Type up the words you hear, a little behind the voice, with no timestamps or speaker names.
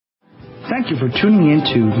Thank you for tuning in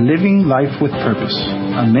to Living Life with Purpose,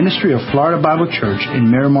 a ministry of Florida Bible Church in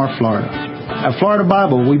Miramar, Florida. At Florida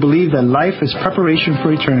Bible, we believe that life is preparation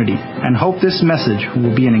for eternity and hope this message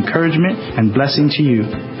will be an encouragement and blessing to you.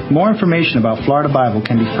 More information about Florida Bible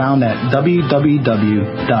can be found at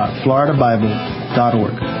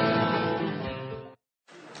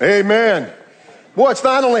www.floridabible.org. Amen. Boy, it's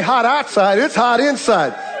not only hot outside, it's hot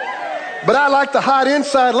inside. But I like the hot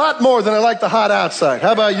inside a lot more than I like the hot outside.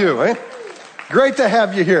 How about you, eh? Great to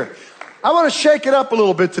have you here. I want to shake it up a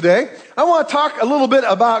little bit today. I want to talk a little bit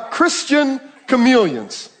about Christian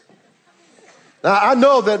chameleons. Now, I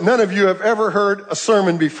know that none of you have ever heard a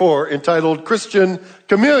sermon before entitled Christian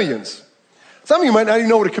Chameleons. Some of you might not even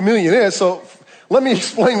know what a chameleon is, so let me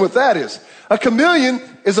explain what that is. A chameleon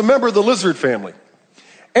is a member of the lizard family.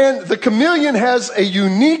 And the chameleon has a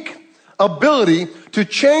unique ability to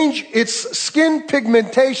change its skin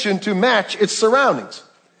pigmentation to match its surroundings.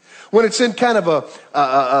 When it's in kind of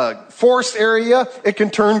a forest area, it can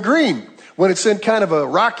turn green. When it's in kind of a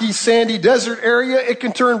rocky, sandy desert area, it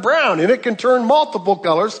can turn brown, and it can turn multiple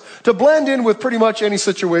colors to blend in with pretty much any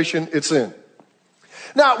situation it's in.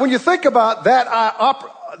 Now, when you think about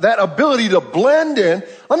that ability to blend in,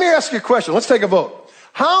 let me ask you a question. Let's take a vote.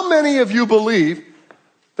 How many of you believe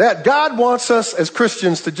that God wants us as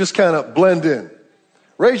Christians to just kind of blend in?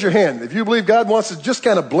 Raise your hand if you believe God wants us to just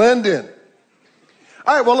kind of blend in.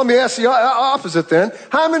 All right, well, let me ask the opposite then.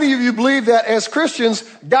 How many of you believe that as Christians,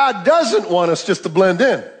 God doesn't want us just to blend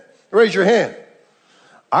in? Raise your hand.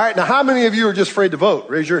 All right, now how many of you are just afraid to vote?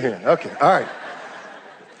 Raise your hand. Okay, all right.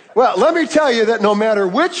 Well, let me tell you that no matter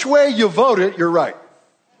which way you vote it, you're right.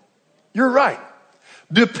 You're right.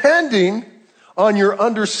 Depending on your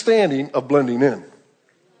understanding of blending in.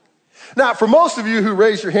 Now, for most of you who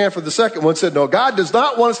raised your hand for the second one, said, no, God does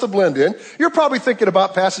not want us to blend in. You're probably thinking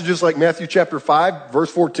about passages like Matthew chapter 5,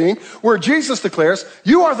 verse 14, where Jesus declares,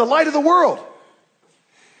 you are the light of the world.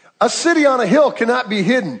 A city on a hill cannot be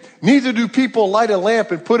hidden. Neither do people light a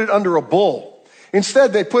lamp and put it under a bowl.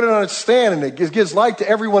 Instead, they put it on its stand and it gives light to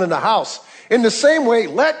everyone in the house. In the same way,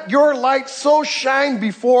 let your light so shine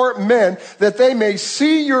before men that they may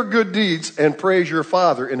see your good deeds and praise your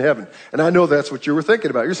Father in heaven. And I know that's what you were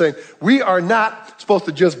thinking about. You're saying, we are not supposed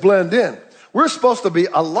to just blend in. We're supposed to be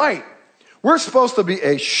a light. We're supposed to be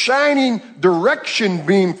a shining direction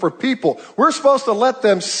beam for people. We're supposed to let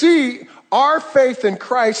them see our faith in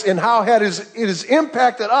Christ and how it has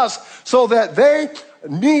impacted us so that they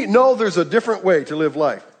know there's a different way to live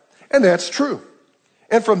life. And that's true.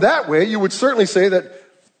 And from that way, you would certainly say that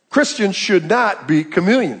Christians should not be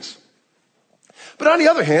chameleons. But on the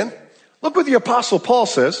other hand, look what the Apostle Paul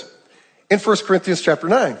says in 1 Corinthians chapter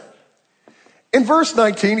 9. In verse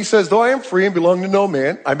 19, he says, though I am free and belong to no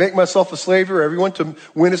man, I make myself a slave to everyone to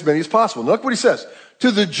win as many as possible. Now look what he says.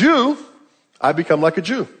 To the Jew, I become like a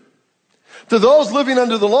Jew. To those living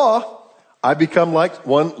under the law, I become like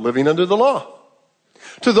one living under the law.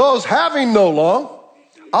 To those having no law,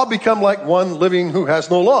 I'll become like one living who has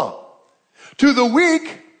no law. To the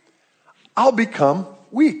weak, I'll become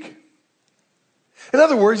weak. In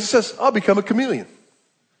other words, he says, I'll become a chameleon.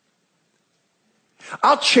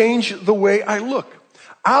 I'll change the way I look.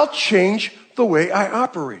 I'll change the way I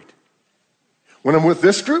operate. When I'm with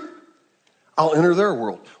this group, I'll enter their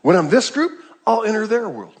world. When I'm this group, I'll enter their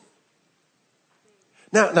world.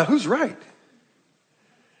 Now who's right?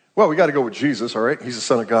 Well, we got to go with Jesus, all right? He's the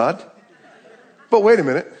Son of God. But wait a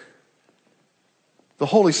minute. The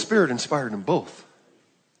Holy Spirit inspired them both.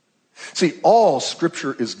 See, all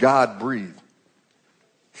Scripture is God-breathed.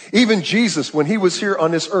 Even Jesus, when he was here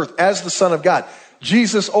on this earth as the Son of God,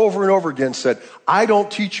 Jesus over and over again said, I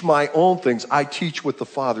don't teach my own things. I teach what the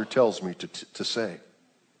Father tells me to say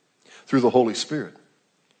through the Holy Spirit.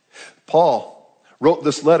 Paul wrote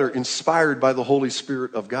this letter inspired by the Holy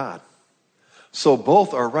Spirit of God. So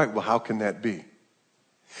both are right. Well, how can that be?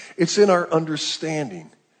 It's in our understanding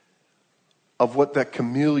of what that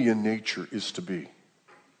chameleon nature is to be.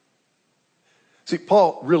 See,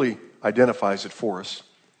 Paul really identifies it for us.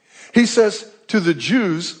 He says, to the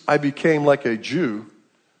Jews, I became like a Jew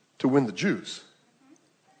to win the Jews.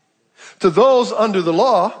 To those under the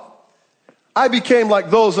law, I became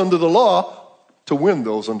like those under the law to win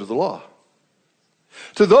those under the law.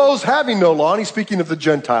 To those having no law, and he's speaking of the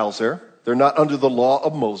Gentiles there, they're not under the law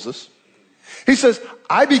of Moses. He says,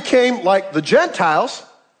 I became like the Gentiles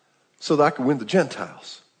so that I could win the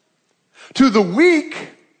Gentiles. To the weak,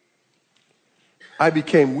 I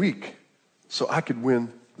became weak so I could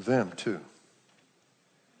win them too.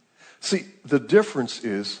 See, the difference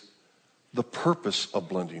is the purpose of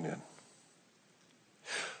blending in.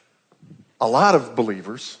 A lot of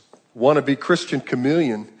believers want to be Christian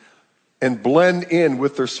chameleon and blend in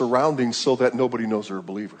with their surroundings so that nobody knows they're a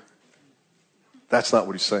believer. That's not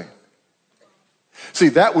what he's saying. See,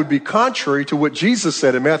 that would be contrary to what Jesus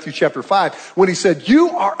said in Matthew chapter 5 when he said, you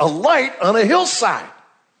are a light on a hillside.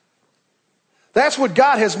 That's what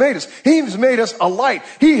God has made us. He's made us a light.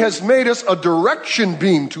 He has made us a direction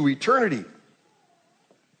beam to eternity.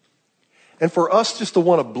 And for us just to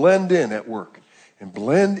want to blend in at work and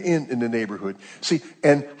blend in the neighborhood, see,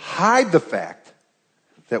 and hide the fact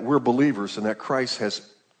that we're believers and that Christ has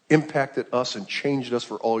impacted us and changed us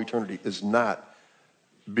for all eternity is not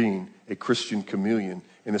being a Christian chameleon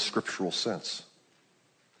in a scriptural sense.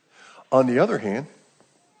 On the other hand,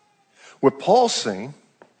 what Paul's saying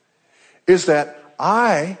is that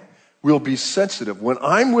I will be sensitive. When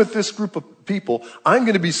I'm with this group of people, I'm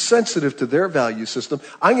going to be sensitive to their value system.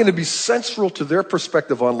 I'm going to be central to their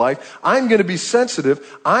perspective on life. I'm going to be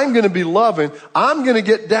sensitive. I'm going to be loving. I'm going to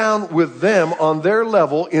get down with them on their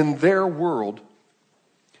level in their world.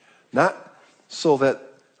 Not so that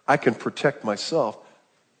I can protect myself,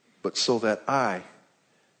 but so that I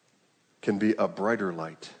can be a brighter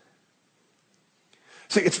light.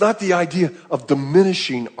 See, it's not the idea of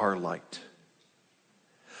diminishing our light,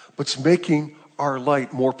 but it's making our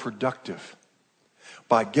light more productive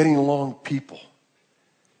by getting along people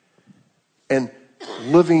and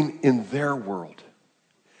living in their world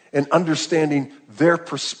and understanding their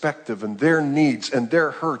perspective and their needs and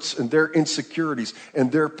their hurts and their insecurities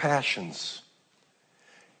and their passions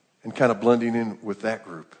and kind of blending in with that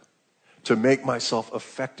group to make myself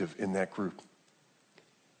effective in that group.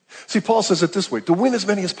 See, Paul says it this way, to win as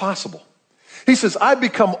many as possible. He says, I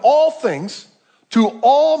become all things to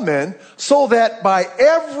all men so that by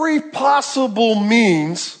every possible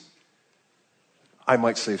means I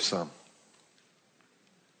might save some.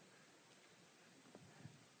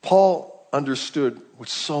 Paul understood what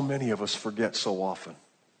so many of us forget so often,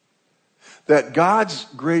 that God's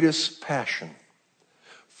greatest passion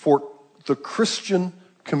for the Christian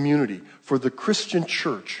community, for the Christian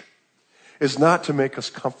church, is not to make us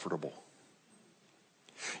comfortable.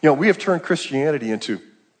 You know, we have turned Christianity into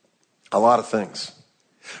a lot of things.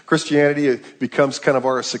 Christianity becomes kind of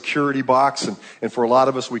our security box, and for a lot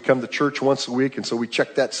of us, we come to church once a week, and so we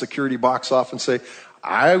check that security box off and say,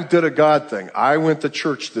 I did a God thing. I went to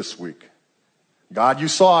church this week. God, you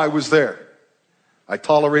saw I was there. I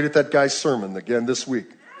tolerated that guy's sermon again this week.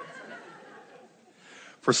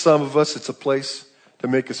 For some of us, it's a place to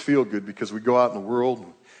make us feel good because we go out in the world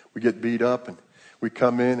and we get beat up and we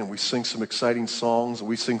come in and we sing some exciting songs and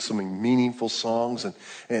we sing some meaningful songs and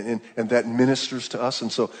that ministers to us.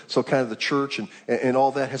 And so kind of the church and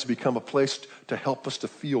all that has become a place to help us to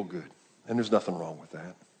feel good. And there's nothing wrong with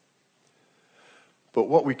that. But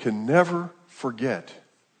what we can never forget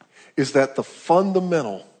is that the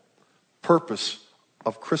fundamental purpose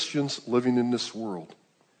of Christians living in this world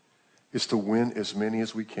is to win as many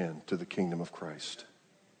as we can to the kingdom of Christ.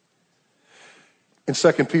 In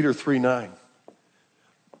 2 Peter 3:9,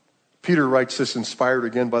 Peter writes this, inspired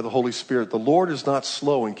again by the Holy Spirit. The Lord is not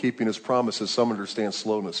slow in keeping his promises. Some understand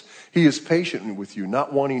slowness. He is patient with you,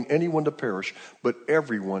 not wanting anyone to perish, but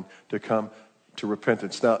everyone to come to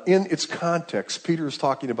repentance. Now, in its context, Peter is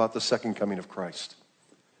talking about the second coming of Christ.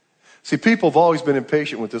 See, people have always been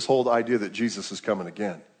impatient with this whole idea that Jesus is coming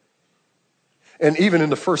again. And even in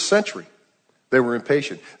the first century, they were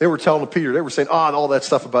impatient. They were telling Peter, they were saying, all that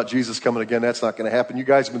stuff about Jesus coming again, that's not going to happen. You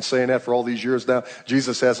guys have been saying that for all these years now.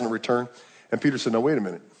 Jesus hasn't returned. And Peter said, no, wait a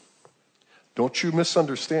minute. Don't you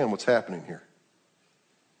misunderstand what's happening here.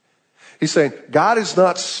 He's saying, God is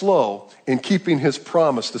not slow in keeping his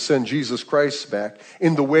promise to send Jesus Christ back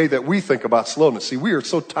in the way that we think about slowness. See, we are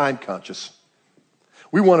so time conscious.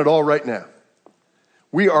 We want it all right now.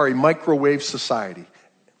 We are a microwave society.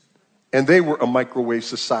 And they were a microwave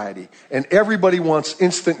society. And everybody wants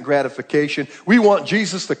instant gratification. We want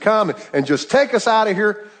Jesus to come and just take us out of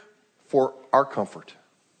here for our comfort.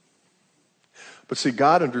 But see,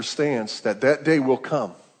 God understands that that day will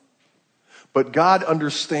come. But God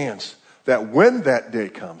understands that when that day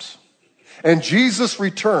comes and Jesus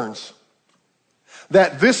returns,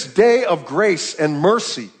 that this day of grace and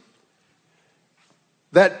mercy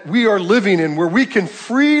that we are living in, where we can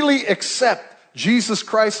freely accept Jesus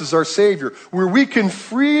Christ as our Savior, where we can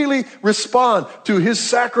freely respond to his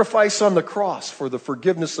sacrifice on the cross for the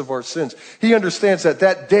forgiveness of our sins. He understands that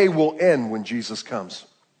that day will end when Jesus comes.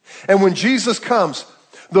 And when Jesus comes,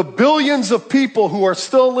 the billions of people who are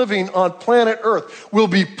still living on planet Earth will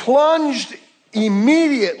be plunged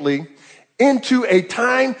immediately into a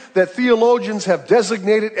time that theologians have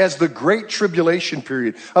designated as the Great Tribulation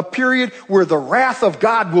period, a period where the wrath of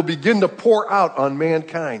God will begin to pour out on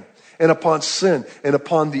mankind. and upon sin and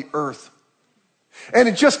upon the earth. And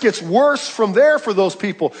it just gets worse from there for those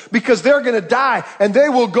people because they're going to die and they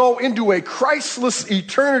will go into a Christless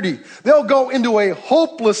eternity. They'll go into a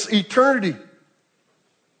hopeless eternity.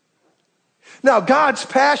 Now, God's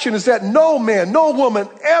passion is that no man, no woman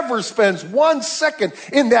ever spends 1 second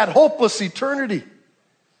in that hopeless eternity.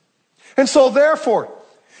 And so therefore,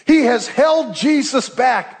 he has held Jesus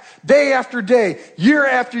back day after day, year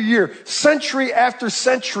after year, century after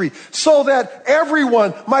century, so that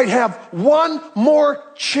everyone might have one more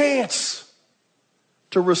chance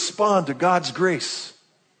to respond to God's grace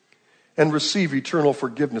and receive eternal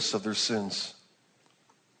forgiveness of their sins.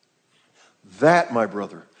 That, my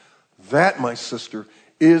brother, that, my sister,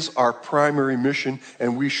 is our primary mission,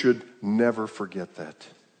 and we should never forget that.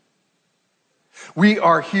 We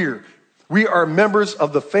are here. We are members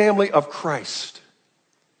of the family of Christ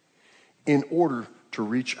in order to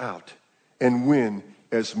reach out and win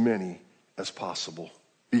as many as possible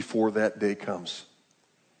before that day comes.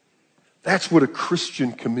 That's what a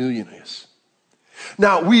Christian chameleon is.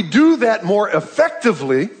 Now, we do that more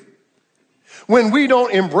effectively when we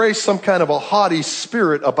don't embrace some kind of a haughty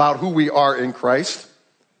spirit about who we are in Christ.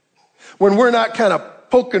 When we're not kind of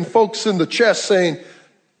poking folks in the chest saying,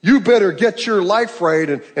 you better get your life right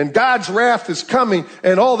and God's wrath is coming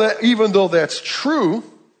and all that, even though that's true,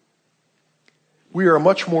 we are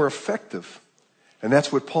much more effective. And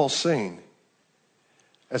that's what Paul's saying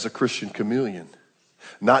as a Christian chameleon.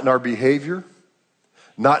 Not in our behavior,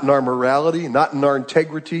 not in our morality, not in our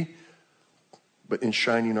integrity, but in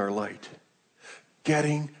shining our light.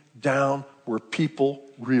 Getting down where people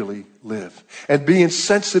really live. And being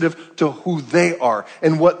sensitive to who they are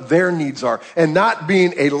and what their needs are. And not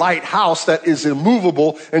being a lighthouse that is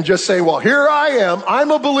immovable and just saying, well, here I am.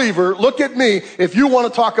 I'm a believer. Look at me. If you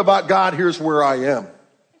want to talk about God, here's where I am.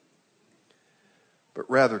 But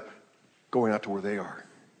rather, going out to where they are.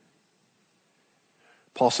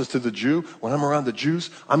 Paul says to the Jew, when I'm around the Jews,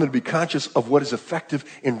 I'm going to be conscious of what is effective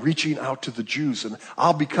in reaching out to the Jews. And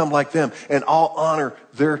I'll become like them. And I'll honor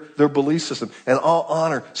their belief system. And I'll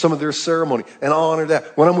honor some of their ceremony. And I'll honor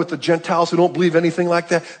that. When I'm with the Gentiles who don't believe anything like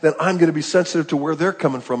that, then I'm going to be sensitive to where they're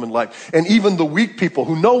coming from in life. And even the weak people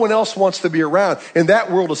who no one else wants to be around, in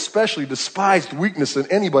that world especially, despised weakness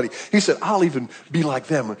in anybody. He said, I'll even be like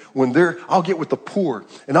them. I'll get with the poor.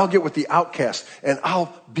 And I'll get with the outcast. And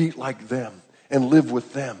I'll be like them. And live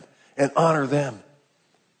with them and honor them.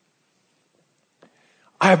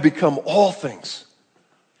 I have become all things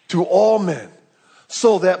to all men,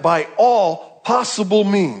 so that by all possible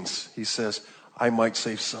means, he says, I might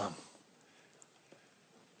save some.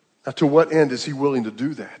 Now, to what end is he willing to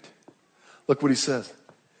do that? Look what he says.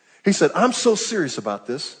 He said, I'm so serious about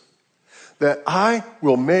this that I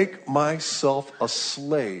will make myself a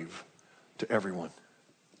slave to everyone.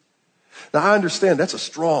 Now, I understand that's a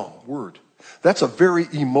strong word. That's a very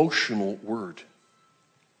emotional word.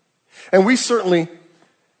 And we certainly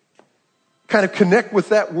kind of connect with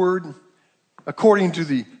that word according to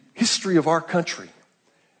the history of our country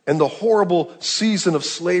and the horrible season of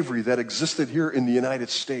slavery that existed here in the United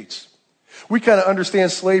States. We kind of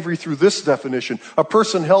understand slavery through this definition: a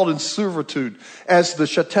person held in servitude as the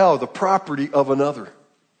chattel, the property of another.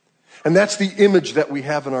 And that's the image that we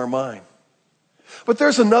have in our mind. But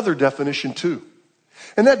there's another definition too.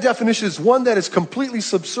 And that definition is one that is completely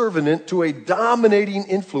subservient to a dominating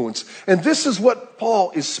influence. And this is what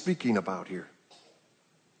Paul is speaking about here.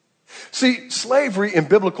 See, slavery in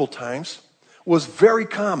biblical times was very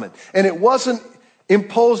common. And it wasn't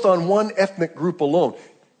imposed on one ethnic group alone.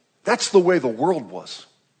 That's the way the world was.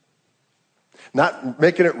 Not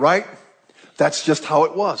making it right, that's just how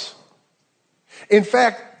it was. In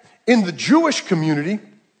fact, in the Jewish community,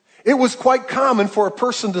 it was quite common for a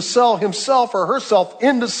person to sell himself or herself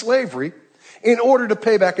into slavery in order to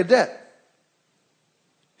pay back a debt.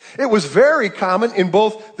 It was very common in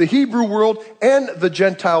both the Hebrew world and the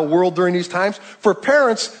Gentile world during these times for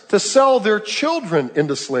parents to sell their children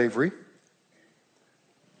into slavery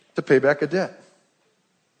to pay back a debt.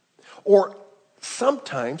 Or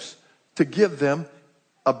sometimes to give them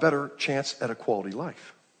a better chance at a quality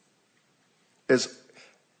life. As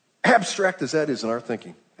abstract as that is in our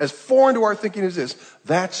thinking, as foreign to our thinking as this,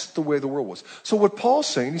 that's the way the world was. So what Paul's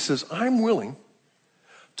saying, he says, I'm willing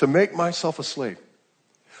to make myself a slave.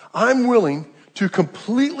 I'm willing to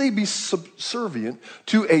completely be subservient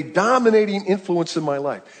to a dominating influence in my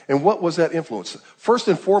life. And what was that influence? First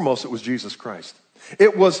and foremost, it was Jesus Christ.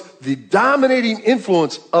 It was the dominating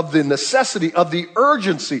influence of the necessity, of the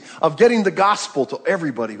urgency of getting the gospel to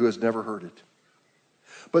everybody who has never heard it.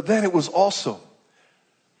 But then it was also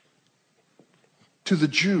to the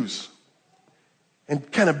Jews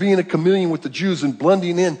and kind of being a chameleon with the Jews and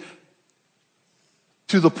blending in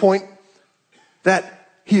to the point that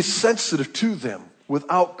he is sensitive to them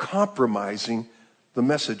without compromising the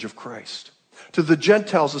message of Christ. To the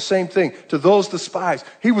Gentiles, the same thing. To those despised,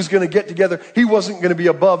 he was going to get together. He wasn't going to be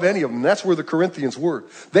above any of them. That's where the Corinthians were.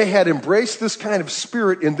 They had embraced this kind of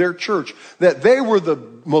spirit in their church, that they were the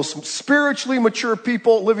most spiritually mature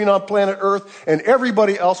people living on planet Earth, and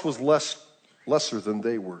everybody else was lesser than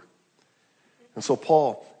they were. And so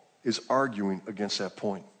Paul is arguing against that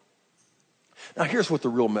point. Now here's what the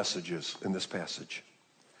real message is in this passage.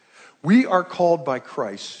 We are called by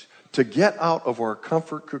Christ to get out of our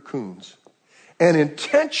comfort cocoons and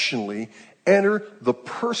intentionally enter the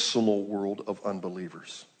personal world of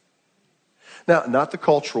unbelievers. Now, not the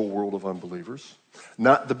cultural world of unbelievers,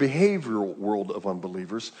 not the behavioral world of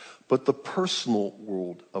unbelievers, but the personal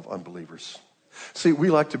world of unbelievers. See, we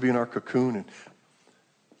like to be in our cocoon, and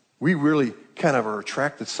we really kind of are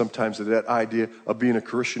attracted sometimes to that idea of being a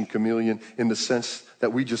Christian chameleon in the sense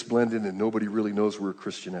that we just blend in and nobody really knows we're a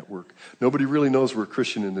Christian at work. Nobody really knows we're a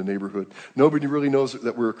Christian in the neighborhood. Nobody really knows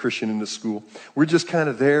that we're a Christian in the school. We're just kind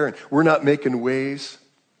of there and we're not making waves.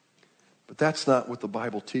 But that's not what the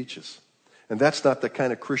Bible teaches. And that's not the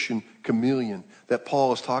kind of Christian chameleon that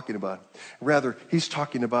Paul is talking about. Rather, he's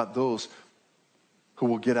talking about those who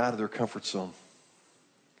will get out of their comfort zone.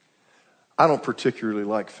 I don't particularly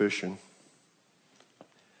like fishing.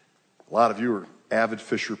 A lot of you are avid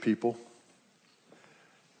fisher people.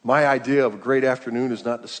 My idea of a great afternoon is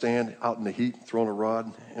not to stand out in the heat, throwing a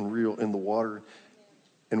rod and reel in the water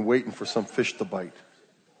and waiting for some fish to bite.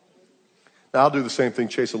 Now, I'll do the same thing,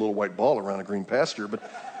 chase a little white ball around a green pasture,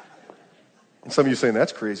 and some of you are saying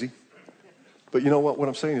that's crazy. But you know what? What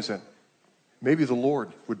I'm saying is that maybe the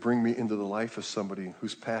Lord would bring me into the life of somebody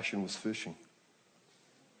whose passion was fishing.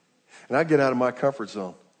 And I'd get out of my comfort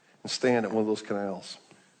zone and stand at one of those canals.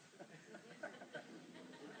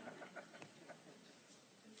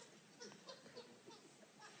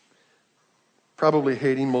 Probably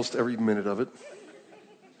hating most every minute of it.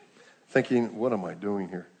 Thinking, what am I doing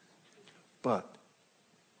here? But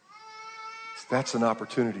that's an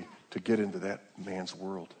opportunity to get into that man's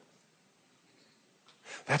world.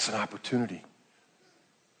 That's an opportunity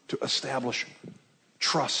to establish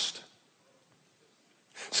trust.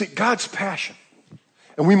 See, God's passion,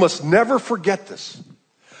 and we must never forget this,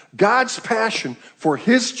 God's passion for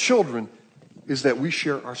his children is that we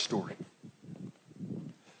share our story.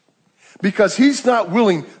 Because he's not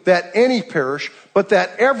willing that any perish, but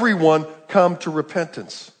that everyone come to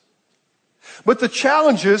repentance. But the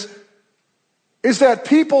challenge is that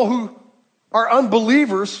people who are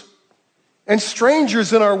unbelievers and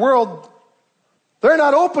strangers in our world, they're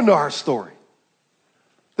not open to our story.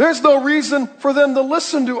 There's no reason for them to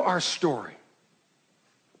listen to our story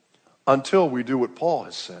until we do what Paul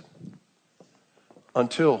has said.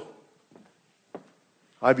 Until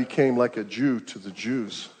I became like a Jew to the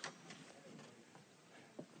Jews.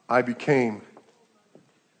 I became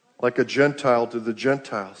like a Gentile to the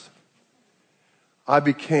Gentiles. I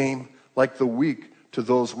became like the weak to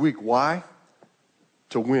those weak. Why?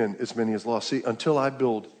 To win as many as lost. See, until I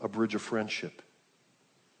build a bridge of friendship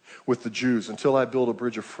with the Jews, until I build a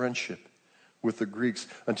bridge of friendship with the Greeks,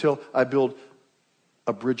 until I build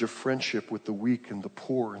a bridge of friendship with the weak and the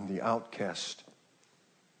poor and the outcast,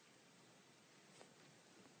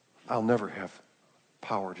 I'll never have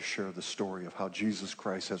power to share the story of how Jesus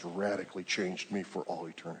Christ has radically changed me for all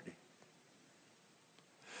eternity.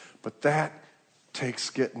 But that takes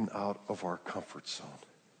getting out of our comfort zone.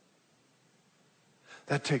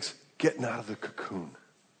 That takes getting out of the cocoon.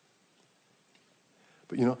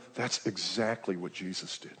 But you know, that's exactly what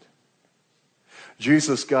Jesus did.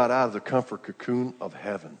 Jesus got out of the comfort cocoon of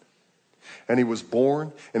heaven. And he was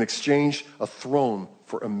born and exchanged a throne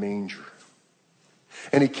for a manger.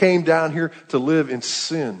 And he came down here to live in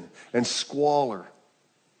sin and squalor.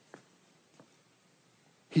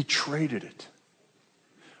 He traded it.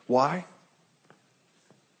 Why?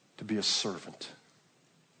 To be a servant.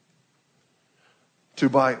 To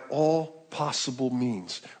by all possible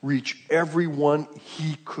means reach everyone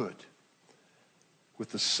he could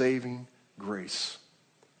with the saving grace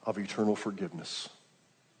of eternal forgiveness.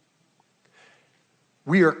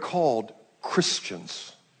 We are called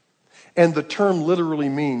Christians. And the term literally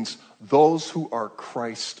means those who are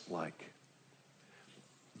Christ-like.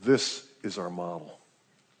 This is our model.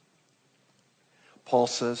 Paul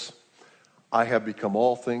says, I have become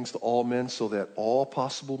all things to all men so that all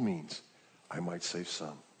possible means I might save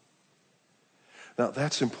some. Now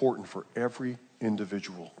that's important for every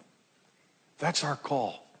individual. That's our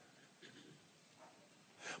call.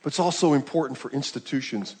 But it's also important for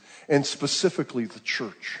institutions, and specifically the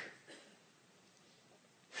church.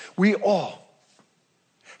 We all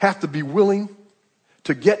have to be willing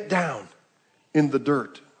to get down in the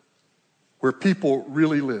dirt where people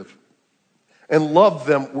really live and love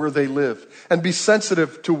them where they live and be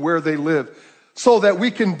sensitive to where they live so that we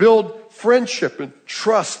can build friendship and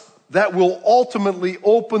trust that will ultimately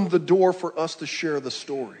open the door for us to share the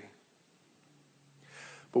story.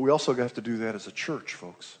 But we also have to do that as a church,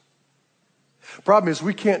 folks. Problem is,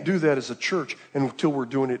 we can't do that as a church until we're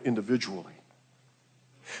doing it individually.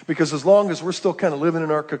 Because as long as we're still kind of living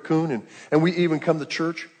in our cocoon and we even come to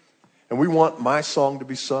church and we want my song to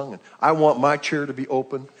be sung and I want my chair to be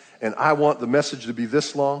open and I want the message to be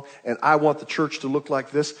this long and I want the church to look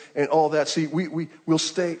like this and all that. See, we'll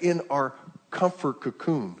stay in our comfort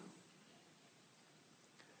cocoon.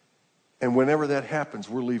 And whenever that happens,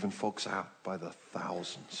 we're leaving folks out by the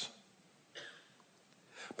thousands.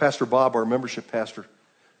 Pastor Bob, our membership pastor,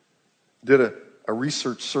 did a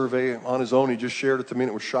research survey on his own. He just shared it to me,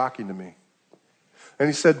 and it was shocking to me. And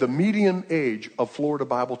he said the median age of Florida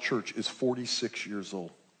Bible Church is 46 years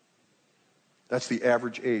old. That's the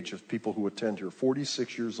average age of people who attend here,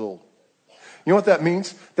 46 years old. You know what that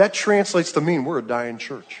means? That translates to mean we're a dying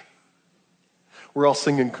church. We're all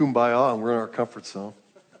singing Kumbaya, and we're in our comfort zone.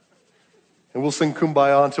 And we'll sing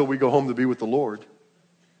Kumbaya until we go home to be with the Lord.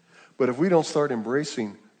 But if we don't start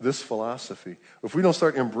embracing this philosophy, if we don't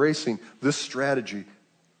start embracing this strategy,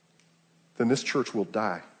 then this church will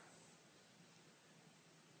die.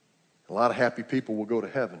 A lot of happy people will go to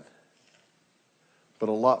heaven, but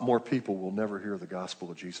a lot more people will never hear the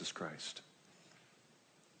gospel of Jesus Christ.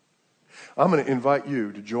 I'm going to invite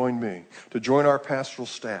you to join me, to join our pastoral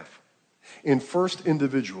staff in first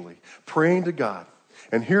individually praying to God.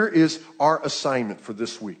 And here is our assignment for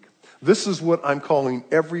this week. This is what I'm calling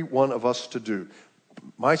every one of us to do.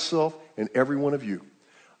 Myself and every one of you.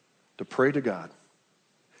 To pray to God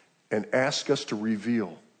and ask us to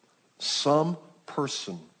reveal some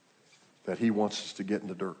person that he wants us to get in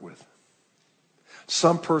the dirt with.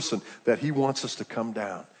 Some person that he wants us to come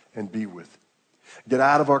down and be with. Get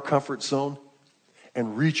out of our comfort zone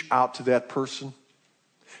and reach out to that person.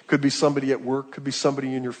 Could be somebody at work, could be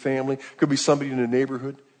somebody in your family, could be somebody in the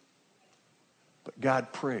neighborhood. But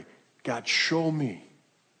God, pray. God, show me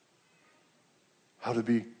how to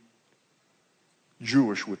be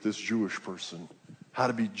Jewish with this Jewish person, how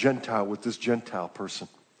to be Gentile with this Gentile person,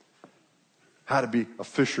 how to be a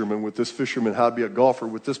fisherman with this fisherman, how to be a golfer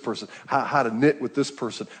with this person, how to knit with this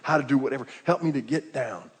person, how to do whatever. Help me to get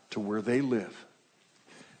down to where they live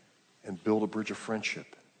and build a bridge of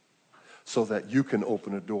friendship so that you can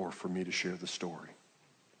open a door for me to share the story.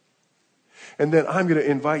 And then I'm going to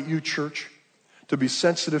invite you, church, to be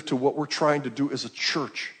sensitive to what we're trying to do as a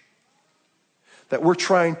church. That we're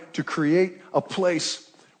trying to create a place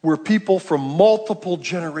where people from multiple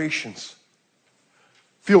generations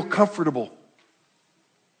feel comfortable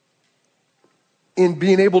in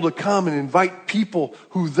being able to come and invite people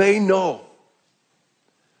who they know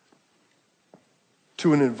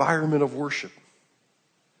to an environment of worship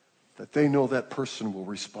that they know that person will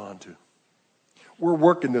respond to. We're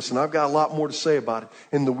working this, and I've got a lot more to say about it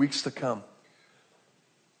in the weeks to come.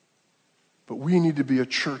 But we need to be a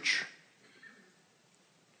church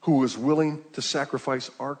who is willing to sacrifice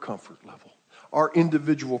our comfort level, our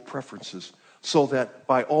individual preferences, so that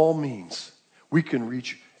by all means we can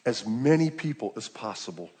reach as many people as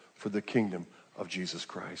possible for the kingdom of Jesus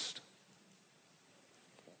Christ.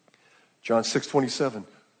 John 6:27,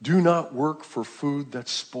 do not work for food that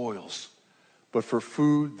spoils, but for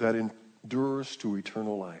food that endures to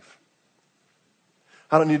eternal life.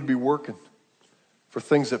 I don't need to be working for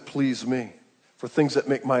things that please me, for things that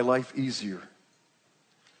make my life easier.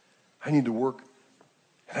 I need to work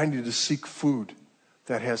and I need to seek food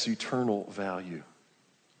that has eternal value.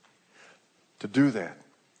 To do that,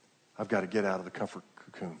 I've got to get out of the comfort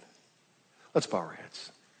cocoon. Let's bow our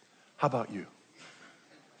heads. How about you?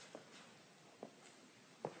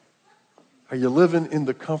 Are you living in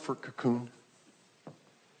the comfort cocoon?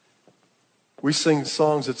 We sing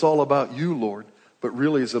songs, it's all about you, Lord, but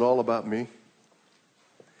really, is it all about me?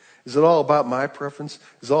 Is it all about my preference?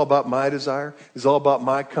 Is it all about my desire? Is it all about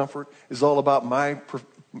my comfort? Is it all about my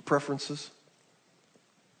preferences?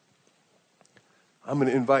 I'm going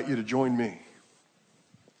to invite you to join me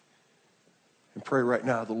and pray right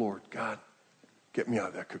now to the Lord. God, get me out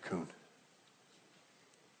of that cocoon.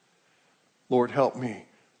 Lord, help me.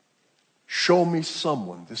 Show me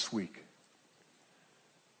someone this week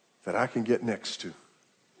that I can get next to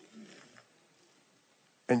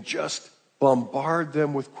and just bombard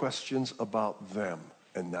them with questions about them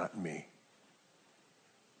and not me.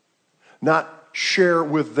 Not share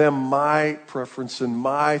with them my preference and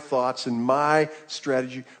my thoughts and my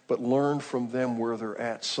strategy, but learn from them where they're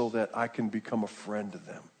at so that I can become a friend to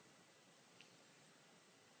them.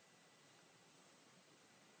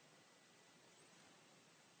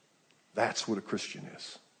 That's what a Christian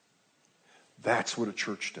is. That's what a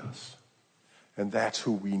church does. And that's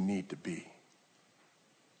who we need to be.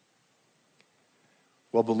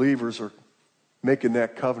 Well, believers are making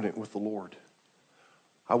that covenant with the Lord.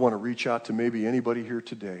 I want to reach out to maybe anybody here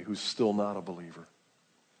today who's still not a believer.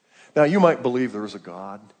 Now, you might believe there is a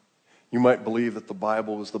God. You might believe that the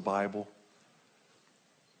Bible is the Bible.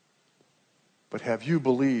 But have you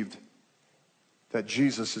believed that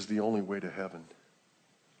Jesus is the only way to heaven?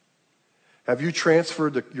 Have you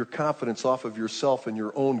transferred your confidence off of yourself and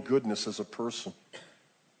your own goodness as a person?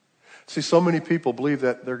 See, so many people believe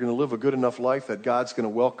that they're going to live a good enough life that God's going to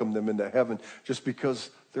welcome them into heaven just because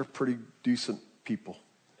they're pretty decent people.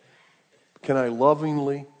 Can I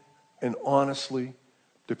lovingly and honestly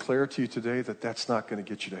declare to you today that that's not going to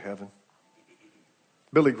get you to heaven?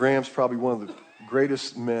 Billy Graham's probably one of the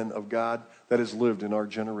greatest men of God that has lived in our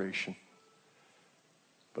generation.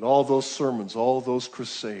 But all those sermons, all those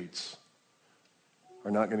crusades are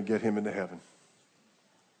not going to get him into heaven.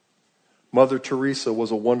 Mother Teresa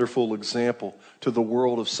was a wonderful example to the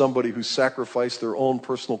world of somebody who sacrificed their own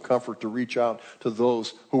personal comfort to reach out to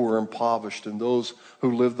those who were impoverished and those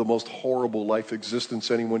who lived the most horrible life existence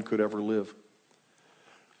anyone could ever live.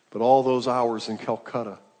 But all those hours in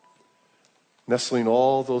Calcutta, nestling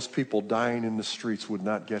all those people dying in the streets, would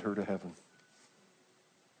not get her to heaven.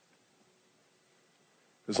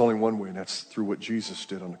 There's only one way, and that's through what Jesus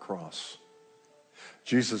did on the cross.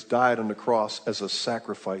 Jesus died on the cross as a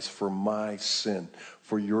sacrifice for my sin,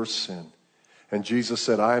 for your sin. And Jesus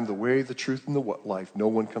said, I am the way, the truth, and the life. No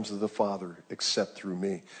one comes to the Father except through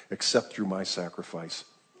me, except through my sacrifice.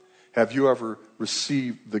 Have you ever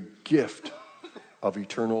received the gift of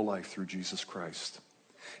eternal life through Jesus Christ?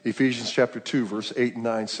 Ephesians chapter 2, verse 8 and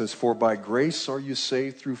 9 says, For by grace are you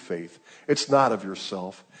saved through faith. It's not of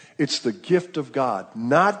yourself. It's the gift of God,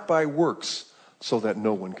 not by works, so that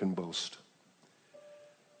no one can boast.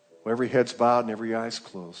 Well, every head's bowed and every eye's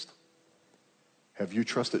closed. Have you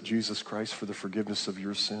trusted Jesus Christ for the forgiveness of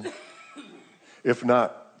your sin? If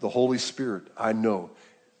not, the Holy Spirit, I know,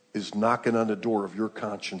 is knocking on the door of your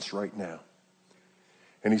conscience right now.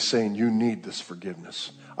 And he's saying, you need this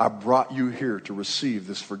forgiveness. I brought you here to receive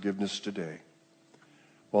this forgiveness today.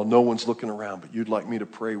 Well, no one's looking around, but you'd like me to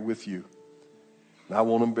pray with you. And I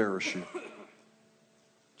won't embarrass you.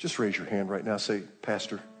 Just raise your hand right now. Say,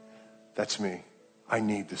 Pastor, that's me. I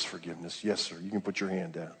need this forgiveness. Yes, sir. You can put your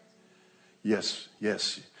hand down. Yes.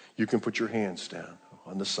 You can put your hands down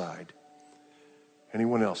on the side.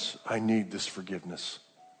 Anyone else? I need this forgiveness.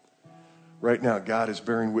 Right now, God is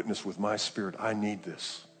bearing witness with my spirit. I need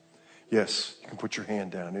this. Yes, you can put your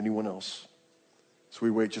hand down. Anyone else? So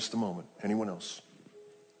we wait just a moment. Anyone else?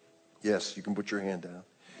 Yes, you can put your hand down.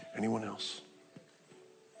 Anyone else?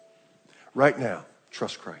 Right now,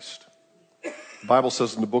 trust Christ. The Bible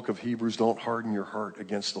says in the book of Hebrews, don't harden your heart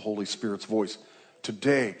against the Holy Spirit's voice.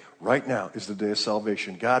 Today, right now, is the day of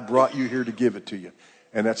salvation. God brought you here to give it to you.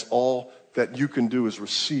 And that's all that you can do is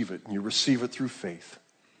receive it. And you receive it through faith.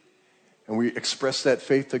 And we express that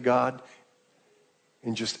faith to God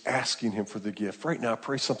in just asking him for the gift. Right now,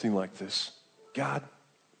 pray something like this. God,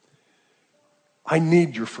 I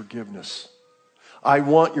need your forgiveness. I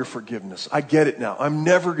want your forgiveness. I get it now. I'm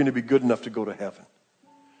never going to be good enough to go to heaven.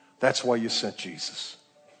 That's why you sent Jesus.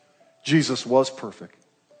 Jesus was perfect.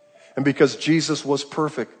 And because Jesus was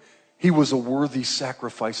perfect, he was a worthy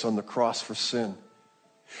sacrifice on the cross for sin.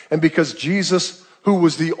 And because Jesus, who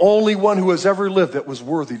was the only one who has ever lived that was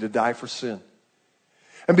worthy to die for sin.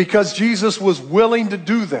 And because Jesus was willing to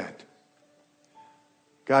do that,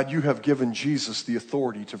 God, you have given Jesus the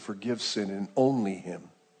authority to forgive sin, and only him.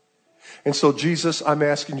 And so, Jesus, I'm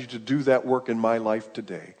asking you to do that work in my life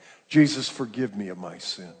today. Jesus, forgive me of my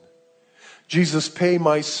sin. Jesus, pay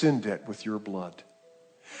my sin debt with your blood.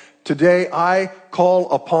 Today, I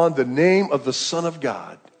call upon the name of the Son of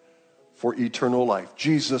God for eternal life.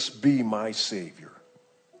 Jesus, be my Savior.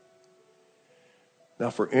 Now,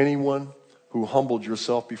 for anyone who humbled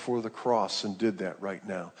yourself before the cross and did that right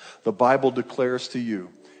now, the Bible declares to you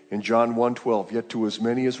in John 1:12, yet to as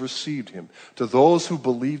many as received him, to those who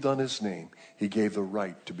believed on his name, he gave the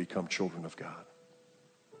right to become children of God.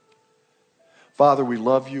 Father, we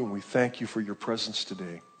love you and we thank you for your presence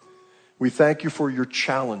today. We thank you for your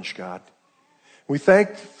challenge, God. We're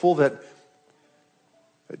thankful that,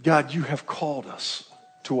 God, you have called us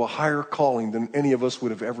to a higher calling than any of us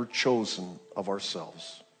would have ever chosen of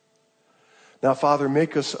ourselves. Now, Father,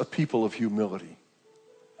 make us a people of humility.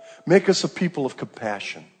 Make us a people of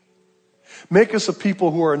compassion. Make us a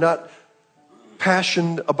people who are not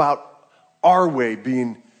passionate about our way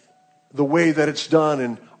being the way that it's done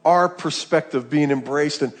and our perspective being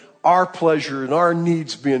embraced and our pleasure and our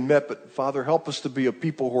needs being met. But Father, help us to be a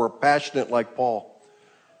people who are passionate like Paul,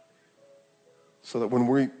 so that when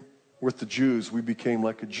we're with the Jews, we became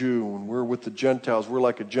like a Jew. When we're with the Gentiles, we're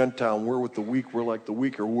like a Gentile. When we're with the weak, we're like the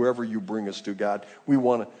weak, or whoever you bring us to, God. We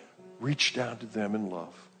want to reach down to them in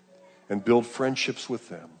love and build friendships with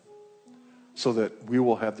them so that we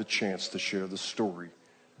will have the chance to share the story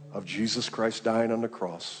of Jesus Christ dying on the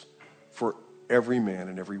cross for every man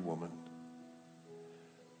and every woman.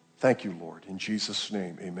 Thank you, Lord. In Jesus'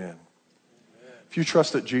 name, amen. If you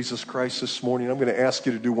trusted Jesus Christ this morning, I'm going to ask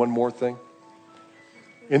you to do one more thing.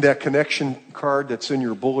 In that connection card that's in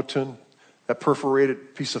your bulletin, that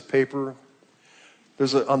perforated piece of paper,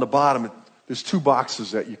 on the bottom, there's 2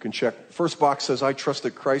 boxes that you can check. First box says, I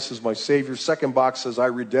trusted Christ as my Savior. Second box says, I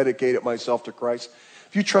rededicated myself to Christ.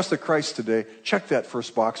 If you trusted Christ today, check that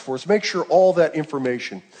first box for us. Make sure all that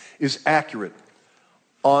information is accurate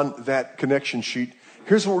on that connection sheet.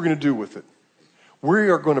 Here's what we're going to do with it. We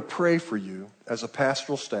are going to pray for you as a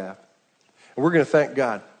pastoral staff, and we're going to thank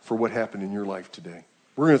God for what happened in your life today.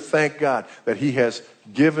 We're going to thank God that He has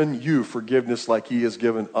given you forgiveness like He has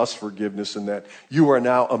given us forgiveness, and that you are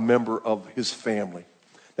now a member of His family.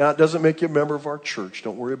 Now, it doesn't make you a member of our church.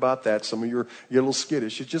 Don't worry about that. Some of you get a little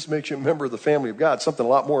skittish. It just makes you a member of the family of God, something a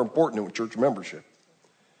lot more important than church membership.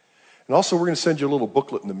 And also, we're going to send you a little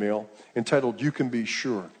booklet in the mail entitled, You Can Be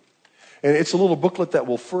Sure. And it's a little booklet that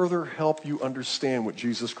will further help you understand what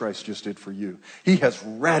Jesus Christ just did for you. He has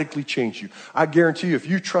radically changed you. I guarantee you, if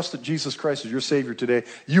you trusted Jesus Christ as your Savior today,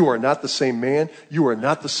 you are not the same man, you are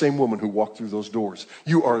not the same woman who walked through those doors.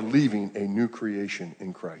 You are leaving a new creation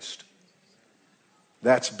in Christ.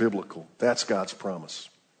 That's biblical. That's God's promise.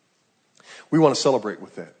 We want to celebrate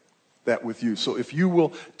with that with you. So if you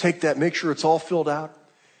will take that, make sure it's all filled out.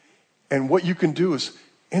 And what you can do is,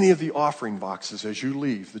 any of the offering boxes as you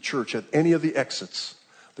leave the church, at any of the exits,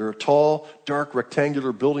 they're a tall, dark,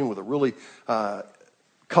 rectangular building with a really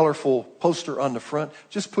colorful poster on the front.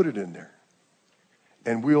 Just put it in there,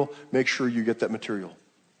 and we'll make sure you get that material.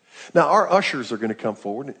 Now, our ushers are going to come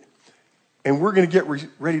forward, and we're going to get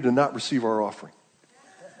ready to not receive our offering.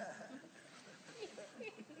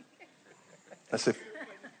 I said,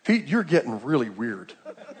 Pete, you're getting really weird.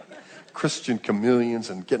 Christian chameleons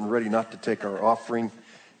and getting ready not to take our offering.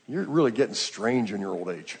 You're really getting strange in your old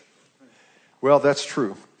age. Well, that's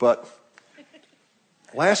true. But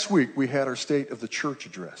last week we had our State of the Church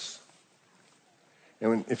address.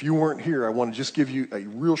 And if you weren't here, I want to just give you a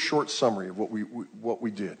real short summary of what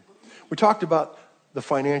we did. We talked about the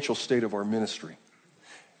financial state of our ministry.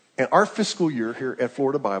 And our fiscal year here at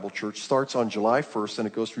Florida Bible Church starts on July 1st and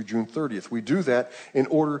it goes through June 30th. We do that in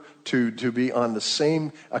order to be on the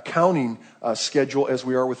same accounting schedule as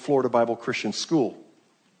we are with Florida Bible Christian School.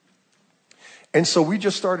 And so we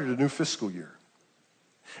just started a new fiscal year.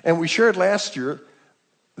 And we shared last year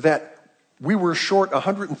that we were short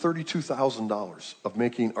 $132,000 of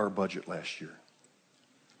making our budget last year.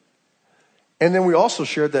 And then we also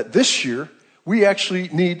shared that this year, we actually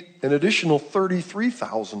need an additional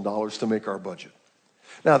 $33,000 to make our budget.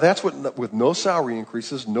 Now, that's with no salary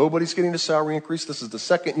increases. Nobody's getting a salary increase. This is the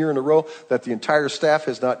second year in a row that the entire staff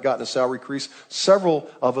has not gotten a salary increase. Several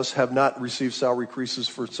of us have not received salary increases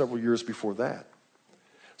for several years before that.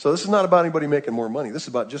 So this is not about anybody making more money. This is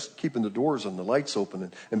about just keeping the doors and the lights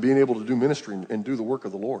open and being able to do ministry and do the work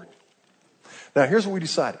of the Lord. Now, here's what we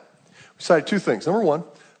decided. We decided 2 things. Number 1,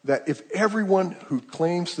 that if everyone who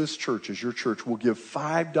claims this church as your church will give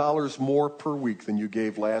 $5 more per week than you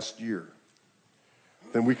gave last year,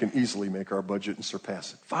 then we can easily make our budget and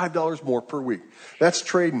surpass it. $5 more per week. That's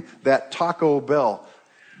trading that Taco Bell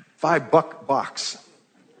 $5 box.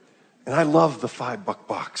 And I love the $5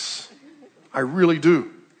 box. I really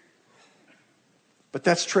do. But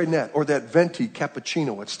that's trading that. Or that venti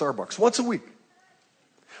cappuccino at Starbucks once a week.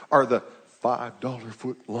 Or the $5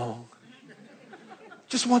 foot long.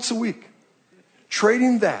 Just once a week.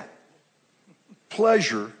 Trading that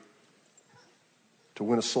pleasure to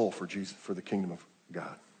win a soul for Jesus, for the kingdom of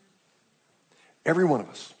God. Every one of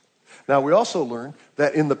us. Now, we also learned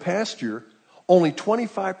that in the past year, only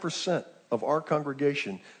 25% of our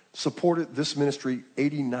congregation supported this ministry,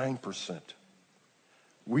 89%.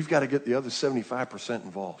 We've got to get the other 75%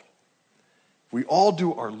 involved. We all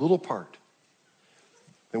do our little part,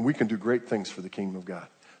 then we can do great things for the kingdom of God.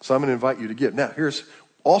 So I'm going to invite you to give. Now, here's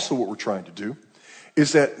also what we're trying to do,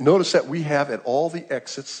 is that notice that we have at all the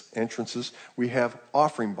exits, entrances, we have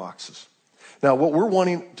offering boxes. Now, what we're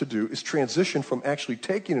wanting to do is transition from actually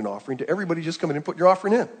taking an offering to everybody just coming in and putting your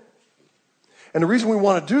offering in. And the reason we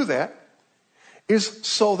want to do that is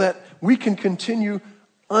so that we can continue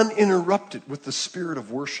uninterrupted with the spirit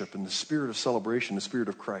of worship and the spirit of celebration, the spirit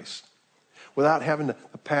of Christ, without having to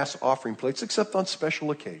pass offering plates except on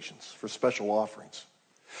special occasions for special offerings.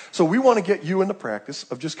 So we want to get you in the practice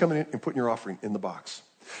of just coming in and putting your offering in the box.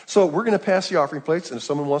 So we're going to pass the offering plates, and if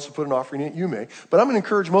someone wants to put an offering in it, you may. But I'm going to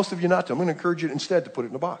encourage most of you not to. I'm going to encourage you instead to put it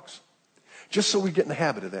in the box. Just so we get in the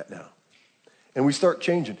habit of that now. And we start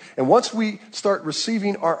changing. And once we start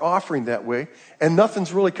receiving our offering that way, and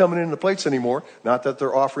nothing's really coming in the plates anymore, not that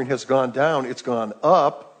their offering has gone down, it's gone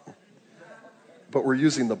up, but we're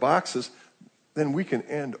using the boxes, then we can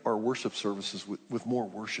end our worship services with more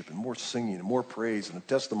worship and more singing and more praise and a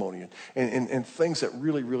testimony and things that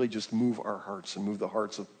really, really just move our hearts and move the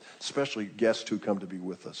hearts of especially guests who come to be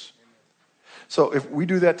with us. So if we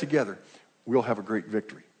do that together, we'll have a great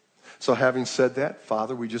victory. So having said that,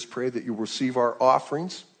 Father, we just pray that you receive our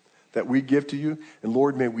offerings that we give to you. And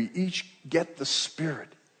Lord, may we each get the spirit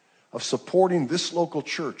of supporting this local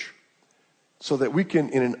church so that we can,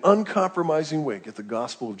 in an uncompromising way, get the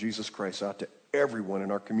gospel of Jesus Christ out to everyone in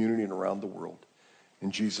our community and around the world.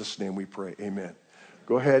 In Jesus' name we pray. Amen.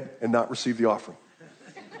 Go ahead and not receive the offering.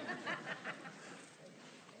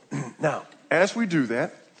 Now, as we do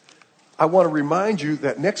that, I want to remind you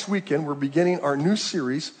that next weekend we're beginning our new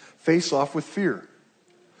series, Face Off with Fear.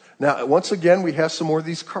 Now, once again, we have some more of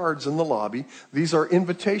these cards in the lobby. These are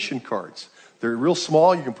invitation cards. They're real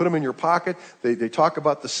small. You can put them in your pocket. They talk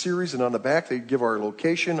about the series, and on the back they give our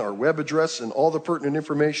location, our web address, and all the pertinent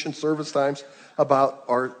information, service times about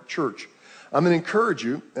our church. I'm going to encourage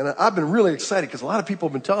you, and I've been really excited because a lot of people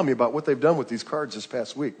have been telling me about what they've done with these cards this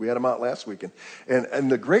past week. We had them out last weekend.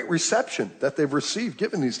 And the great reception that they've received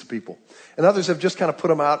giving these to people. And others have just kind of put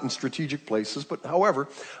them out in strategic places. But however,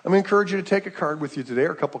 I'm going to encourage you to take a card with you today,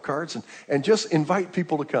 or a couple cards, and just invite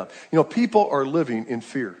people to come. You know, people are living in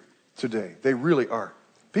fear today. They really are.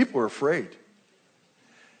 People are afraid.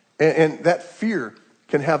 And that fear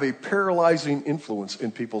can have a paralyzing influence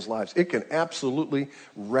in people's lives. It can absolutely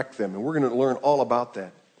wreck them. And we're going to learn all about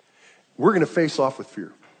that. We're going to face off with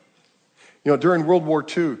fear. You know, during World War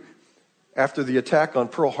II, after the attack on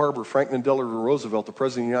Pearl Harbor, Franklin Delano Roosevelt, the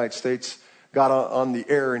President of the United States, got on the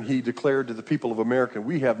air and he declared to the people of America,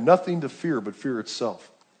 we have nothing to fear but fear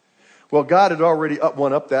itself. Well, God had already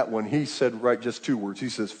up that one. He said just two words. He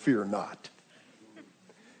says, fear not.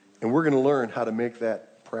 And we're going to learn how to make that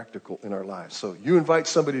practical in our lives. So you invite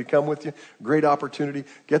somebody to come with you. Great opportunity.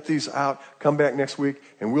 Get these out. Come back next week,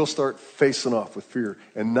 and we'll start facing off with fear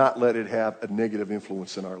and not let it have a negative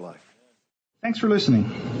influence in our life. Thanks for listening.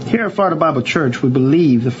 Here at Florida Bible Church, we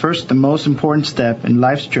believe the first and most important step in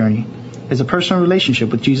life's journey is a personal relationship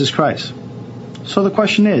with Jesus Christ. So the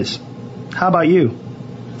question is, how about you?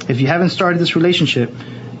 If you haven't started this relationship,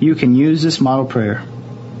 you can use this model prayer.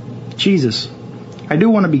 Jesus, I do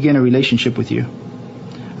want to begin a relationship with you.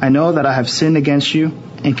 I know that I have sinned against you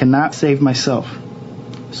and cannot save myself.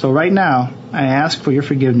 So right now, I ask for your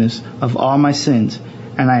forgiveness of all my sins,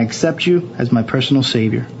 and I accept you as my personal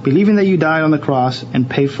Savior, believing that you died on the cross and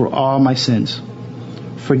paid for all my sins.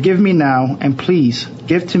 Forgive me now, and please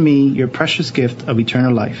give to me your precious gift of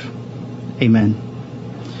eternal life. Amen.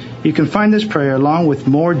 You can find this prayer along with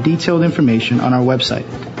more detailed information on our website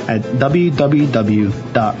at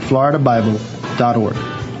www.floridabible.org.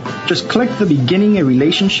 Just click the Beginning a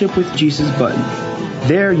Relationship with Jesus button.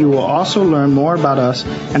 There you will also learn more about us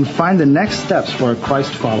and find the next steps for a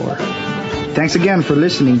Christ follower. Thanks again for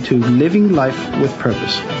listening to Living Life with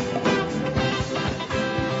Purpose.